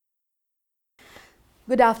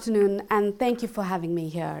Good afternoon, and thank you for having me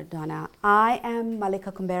here, Donna. I am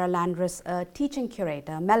Mallica Kumbera Landrus, a teaching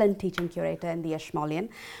curator, Mellon teaching curator in the Ashmolean,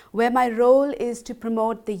 where my role is to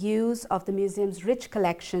promote the use of the museum's rich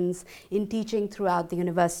collections in teaching throughout the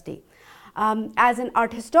university. As an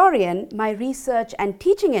art historian, my research and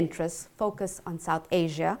teaching interests focus on South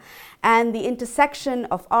Asia and the intersection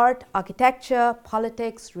of art, architecture,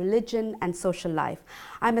 politics, religion, and social life.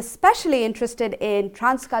 I'm especially interested in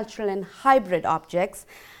transcultural and hybrid objects,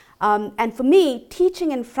 and for me,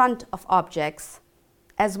 teaching in front of objects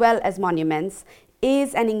as well as monuments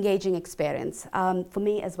is an engaging experience for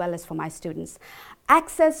me as well as for my students.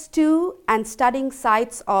 Access to and studying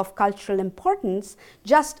sites of cultural importance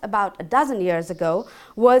just about a dozen years ago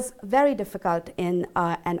was very difficult in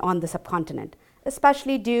and on the subcontinent,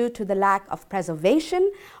 especially due to the lack of preservation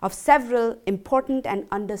of several important and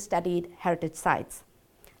understudied heritage sites.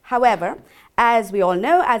 However, as we all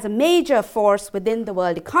know, as a major force within the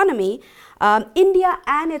world economy, India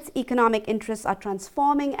and its economic interests are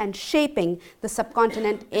transforming and shaping the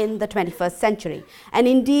subcontinent in the 21st century. And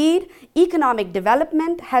indeed, economic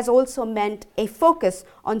development has also meant a focus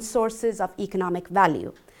on sources of economic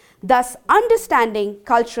value. Thus, understanding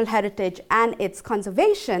cultural heritage and its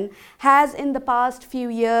conservation has in the past few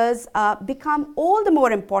years become all the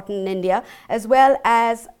more important in India, as well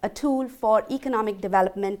as a tool for economic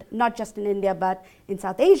development, not just in India but in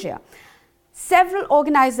South Asia. Several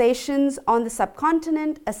organizations on the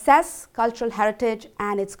subcontinent assess cultural heritage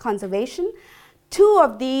and its conservation. Two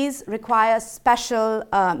of these require special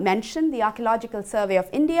mention: the Archaeological Survey of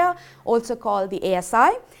India, also called the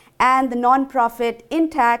ASI, and the non-profit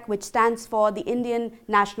INTAC, which stands for the Indian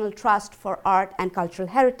National Trust for Art and Cultural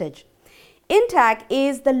Heritage. INTAC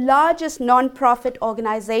is the largest non-profit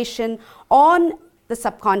organization on the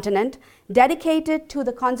subcontinent dedicated to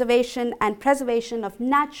the conservation and preservation of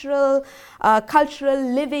natural, cultural,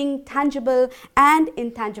 living, tangible and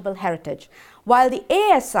intangible heritage, while the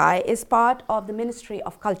ASI is part of the Ministry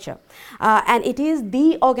of Culture, and it is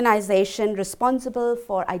the organization responsible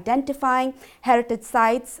for identifying heritage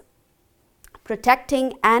sites,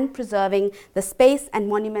 protecting and preserving the space and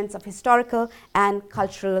monuments of historical and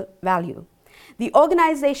cultural value. The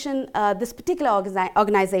organization, this particular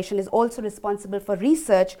organization is also responsible for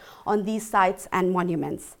research on these sites and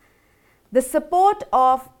monuments. The support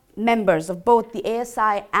of members of both the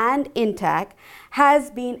ASI and INTAC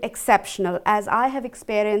has been exceptional, as I have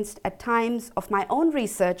experienced at times of my own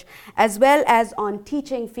research as well as on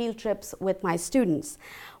teaching field trips with my students.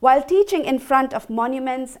 While teaching in front of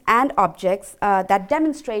monuments and objects that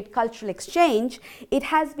demonstrate cultural exchange, it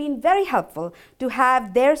has been very helpful to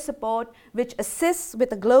have their support, which assists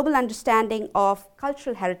with a global understanding of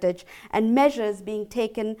cultural heritage and measures being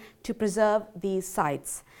taken to preserve these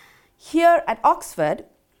sites. Here at Oxford,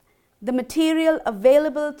 the material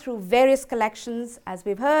available through various collections, as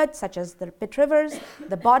we've heard, such as the Pitt Rivers,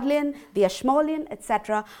 the Bodleian, the Ashmolean,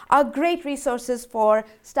 etc., are great resources for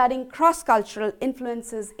studying cross-cultural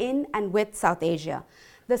influences in and with South Asia.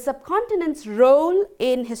 The subcontinent's role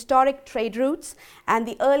in historic trade routes and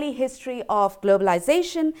the early history of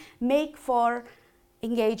globalization make for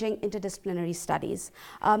engaging interdisciplinary studies.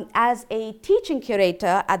 As a teaching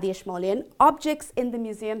curator at the Ashmolean, objects in the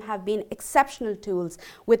museum have been exceptional tools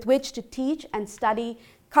with which to teach and study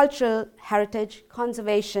cultural heritage,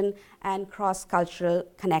 conservation, and cross-cultural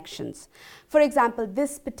connections. For example,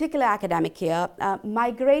 this particular academic year,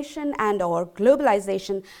 migration and or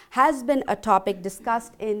globalization has been a topic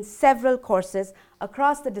discussed in several courses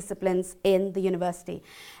across the disciplines in the university.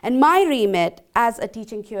 And my remit as a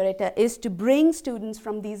teaching curator is to bring students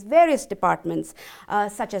from these various departments,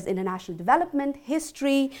 such as international development,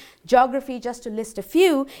 history, geography, just to list a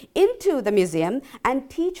few, into the museum and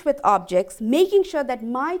teach with objects, making sure that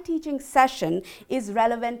my teaching session is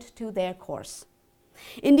relevant to their course.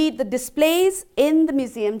 Indeed, the displays in the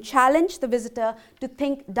museum challenge the visitor to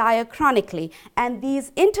think diachronically, and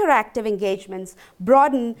these interactive engagements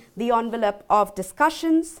broaden the envelope of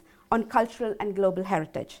discussions on cultural and global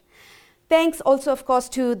heritage. Thanks also, of course,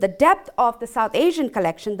 to the depth of the South Asian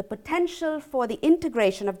collection, the potential for the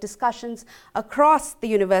integration of discussions across the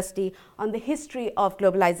university on the history of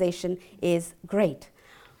globalization is great.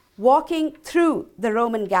 Walking through the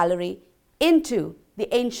Roman gallery into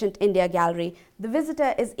the ancient India gallery, the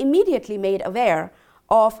visitor is immediately made aware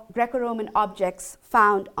of Greco-Roman objects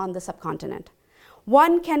found on the subcontinent.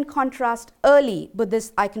 One can contrast early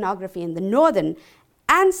Buddhist iconography in the northern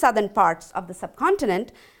and southern parts of the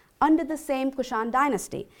subcontinent under the same Kushan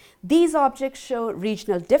dynasty. These objects show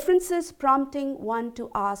regional differences, prompting one to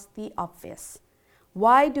ask the obvious.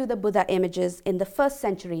 Why do the Buddha images in the 1st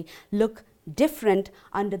century look different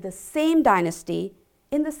under the same dynasty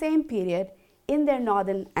in the same period in their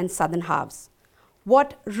northern and southern halves?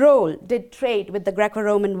 What role did trade with the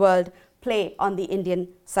Greco-Roman world play on the Indian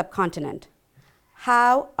subcontinent?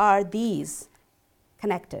 How are these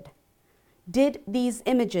connected? Did these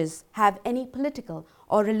images have any political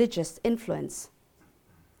or religious influence?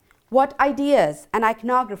 What ideas and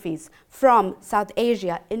iconographies from South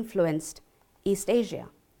Asia influenced East Asia?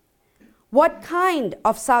 What kind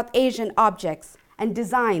of South Asian objects and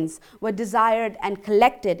designs were desired and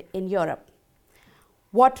collected in Europe?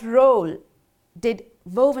 What role did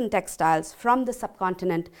woven textiles from the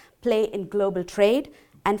subcontinent play in global trade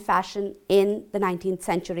and fashion in the 19th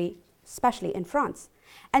century, especially in France?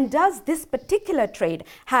 And does this particular trade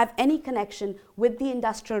have any connection with the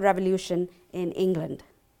Industrial Revolution in England?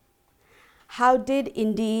 How did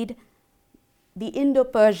indeed the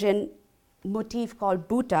Indo-Persian motif called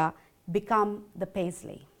Bhuta become the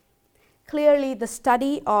paisley? Clearly, the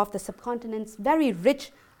study of the subcontinent's very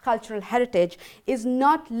rich cultural heritage is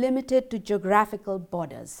not limited to geographical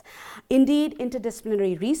borders. Indeed,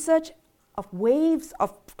 interdisciplinary research of waves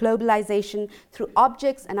of globalization through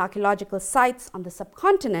objects and archaeological sites on the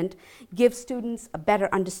subcontinent gives students a better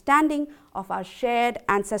understanding of our shared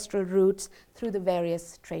ancestral roots through the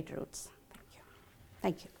various trade routes.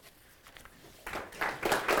 Thank you. Thank you.